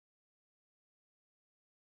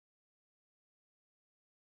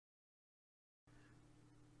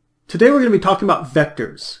Today we're going to be talking about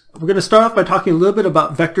vectors. We're going to start off by talking a little bit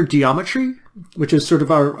about vector geometry, which is sort of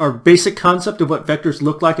our basic concept of what vectors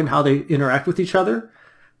look like and how they interact with each other.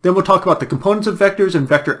 Then we'll talk about the components of vectors and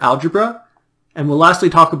vector algebra. And we'll lastly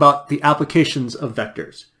talk about the applications of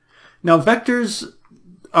vectors. Now, vectors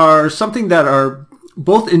are something that are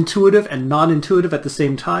both intuitive and non-intuitive at the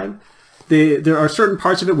same time. There are certain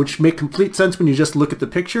parts of it which make complete sense when you just look at the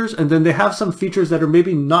pictures, and then they have some features that are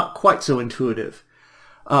maybe not quite so intuitive.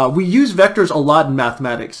 We use vectors a lot in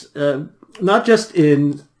mathematics, not just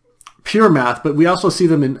in pure math, but we also see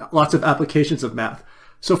them in lots of applications of math.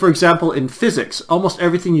 So for example, in physics, almost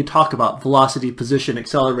everything you talk about, velocity, position,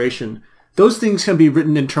 acceleration, those things can be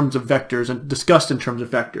written in terms of vectors and discussed in terms of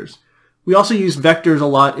vectors. We also use vectors a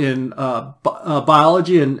lot in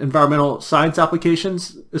biology and environmental science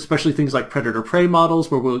applications, especially things like predator-prey models,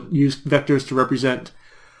 where we'll use vectors to represent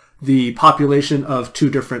the population of two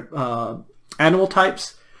different animal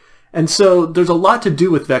types. And so there's a lot to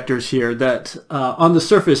do with vectors here that on the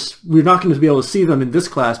surface, we're not going to be able to see them in this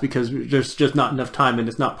class because there's just not enough time and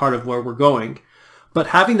it's not part of where we're going. But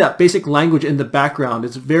having that basic language in the background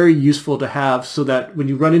is very useful to have so that when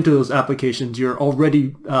you run into those applications, you're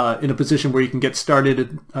already in a position where you can get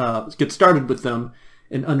started with them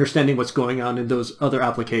and understanding what's going on in those other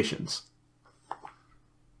applications.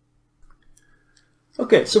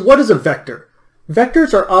 Okay, so what is a vector?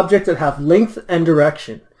 Vectors are objects that have length and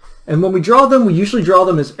direction. And when we draw them, we usually draw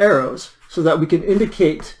them as arrows so that we can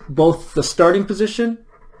indicate both the starting position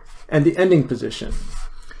and the ending position.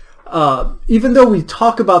 Even though we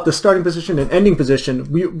talk about the starting position and ending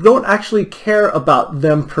position, we don't actually care about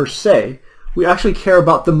them per se. We actually care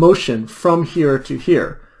about the motion from here to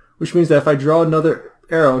here, which means that if I draw another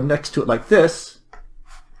arrow next to it like this,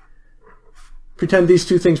 pretend these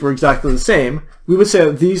two things were exactly the same, we would say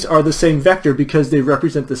that these are the same vector because they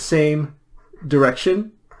represent the same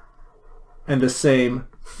direction and the same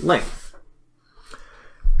length.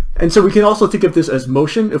 And so we can also think of this as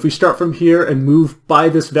motion. If we start from here and move by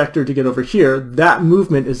this vector to get over here, that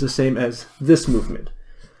movement is the same as this movement.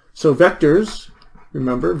 So vectors,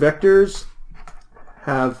 remember, vectors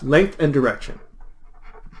have length and direction.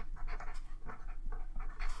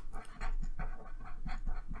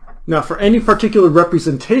 Now, for any particular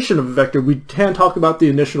representation of a vector, we can talk about the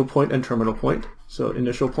initial point and terminal point. So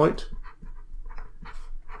initial point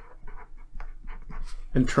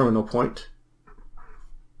and terminal point.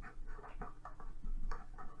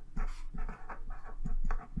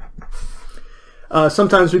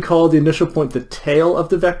 Sometimes we call the initial point the tail of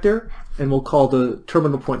the vector, and we'll call the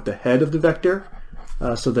terminal point the head of the vector,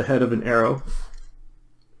 so the head of an arrow.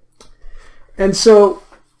 And so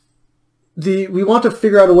we want to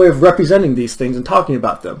figure out a way of representing these things and talking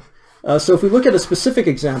about them. So if we look at a specific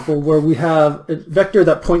example where we have a vector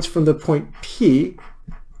that points from the point P,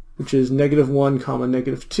 which is -1,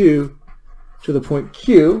 -2, to the point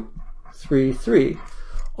Q, 3, 3.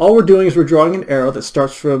 All we're doing is we're drawing an arrow that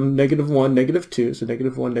starts from -1, -2, so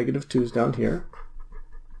 -1, -2 is down here.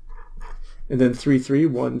 And then 3, 3,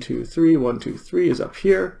 1, 2, 3, 1, 2, 3 is up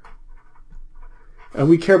here. And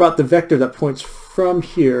we care about the vector that points from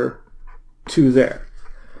here to there.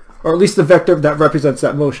 Or at least the vector that represents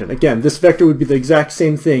that motion. Again, this vector would be the exact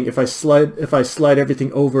same thing if I slide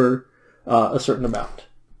everything over a certain amount.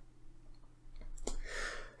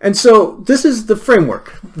 And so this is the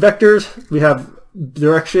framework. Vectors, we have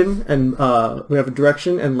direction and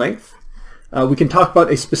length. We can talk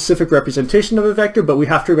about a specific representation of a vector, but we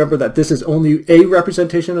have to remember that this is only a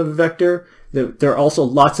representation of a vector. There are also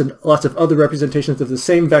lots of other representations of the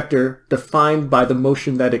same vector defined by the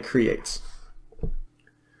motion that it creates.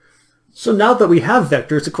 So now that we have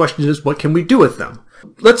vectors, the question is, what can we do with them?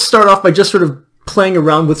 Let's start off by just sort of playing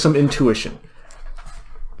around with some intuition.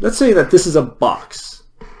 Let's say that this is a box.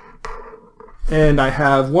 And I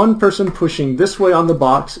have one person pushing this way on the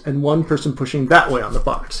box and one person pushing that way on the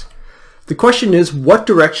box. The question is, what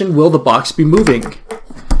direction will the box be moving?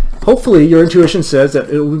 Hopefully your intuition says that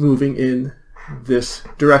it will be moving in this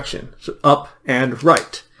direction, so up and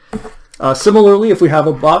right. Similarly, if we have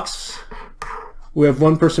a box, we have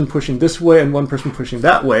one person pushing this way and one person pushing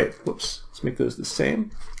that way. Whoops, let's make those the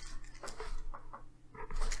same.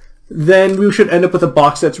 Then we should end up with a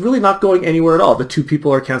box that's really not going anywhere at all. The two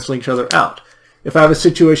people are canceling each other out. If I have a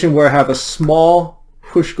situation where I have a small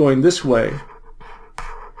push going this way,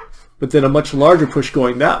 but then a much larger push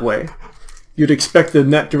going that way, you'd expect the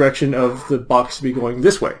net direction of the box to be going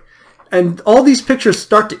this way. And all these pictures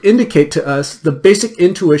start to indicate to us the basic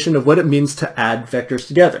intuition of what it means to add vectors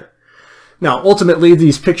together. Now, ultimately,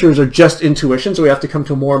 these pictures are just intuition, so we have to come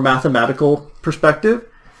to a more mathematical perspective.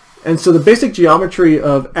 And so the basic geometry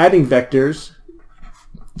of adding vectors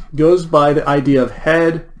goes by the idea of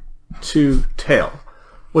head to tail.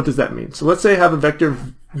 What does that mean? So let's say I have a vector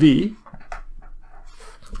v,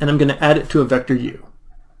 and I'm going to add it to a vector u.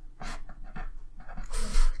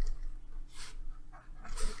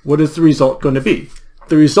 What is the result going to be?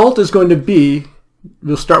 The result is going to be,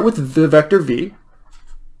 we'll start with the vector v,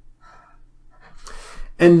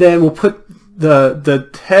 and then we'll put the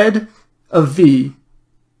head of v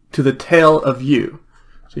to the tail of u.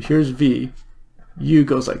 So here's v, u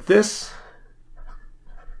goes like this,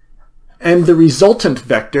 and the resultant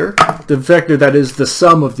vector, the vector that is the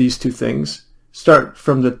sum of these two things, start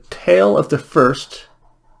from the tail of the first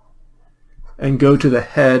and go to the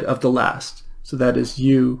head of the last. So that is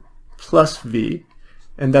u plus v,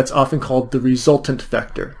 and that's often called the resultant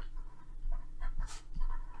vector.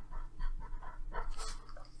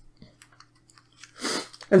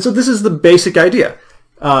 And so this is the basic idea.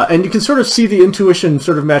 And you can sort of see the intuition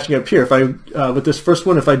sort of matching up here. If I, with this first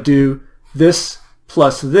one, if I do this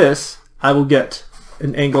plus this, I will get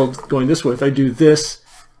an angle going this way. If I do this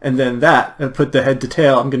and then that, and put the head to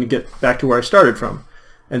tail, I'm going to get back to where I started from.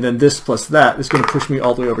 And then this plus that is going to push me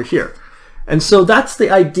all the way over here. And so that's the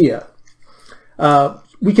idea.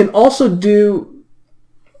 We can also do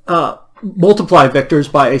multiply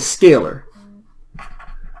vectors by a scalar.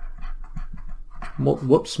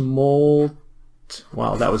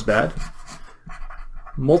 Wow, that was bad.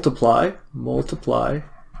 Multiply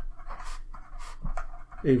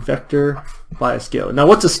a vector by a scalar. Now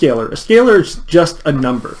what's a scalar? A scalar is just a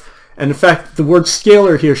number. And in fact, the word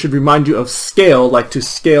scalar here should remind you of scale, like to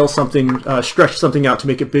scale something, stretch something out to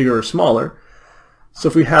make it bigger or smaller. So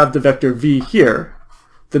if we have the vector v here,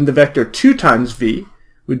 then the vector 2 times v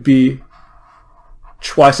would be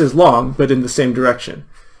twice as long, but in the same direction.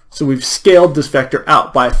 So we've scaled this vector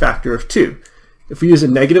out by a factor of 2. If we use a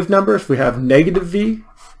negative number, if we have negative v,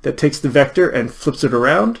 that takes the vector and flips it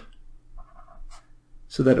around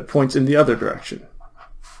so that it points in the other direction.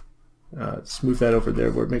 Let's move that over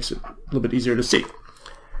there where it makes it a little bit easier to see.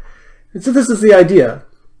 And so this is the idea.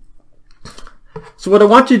 So what I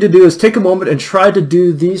want you to do is take a moment and try to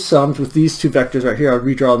do these sums with these two vectors right here. I'll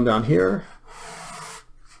redraw them down here.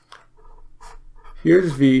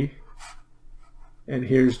 Here's v, and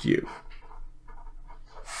here's u.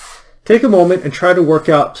 Take a moment and try to work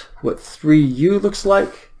out what 3u looks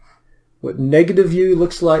like, what negative u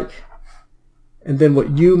looks like, and then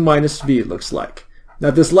what u minus v looks like. Now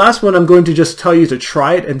this last one I'm going to just tell you to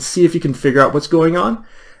try it and see if you can figure out what's going on.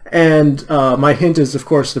 And my hint is, of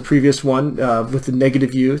course, the previous one with the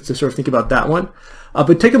negative u, to sort of think about that one.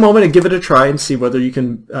 But take a moment and give it a try and see whether you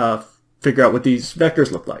can figure out what these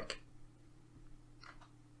vectors look like.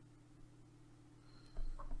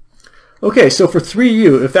 Okay, so for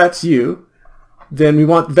 3u, if that's u, then we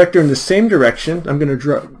want the vector in the same direction. I'm going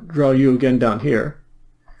to draw u again down here.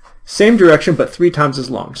 Same direction, but 3 times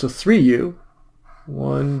as long. So 3u,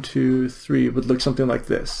 1, 2, 3, would look something like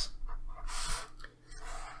this.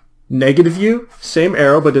 Negative u, same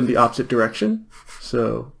arrow, but in the opposite direction.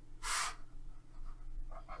 So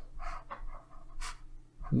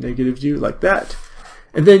negative u, like that.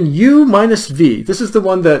 And then u minus v. This is the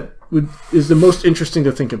one that is the most interesting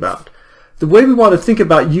to think about. The way we want to think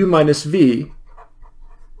about u minus v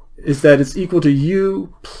is that it's equal to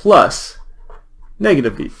u plus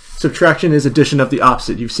negative v. Subtraction is addition of the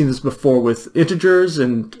opposite. You've seen this before with integers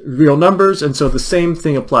and real numbers, and so the same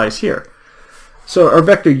thing applies here. So our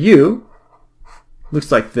vector u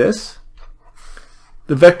looks like this.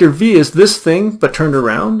 The vector v is this thing, but turned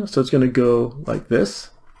around, so it's going to go like this.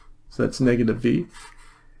 So that's negative v.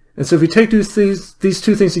 And so if we take these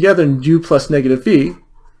two things together, and u plus negative v,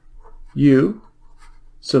 u,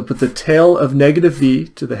 so put the tail of negative v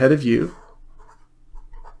to the head of u,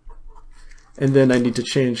 and then I need to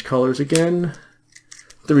change colors again.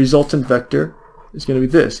 The resultant vector is going to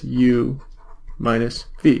be this, u minus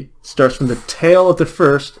v. Starts from the tail of the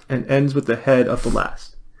first and ends with the head of the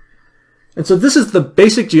last. And so this is the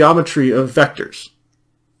basic geometry of vectors.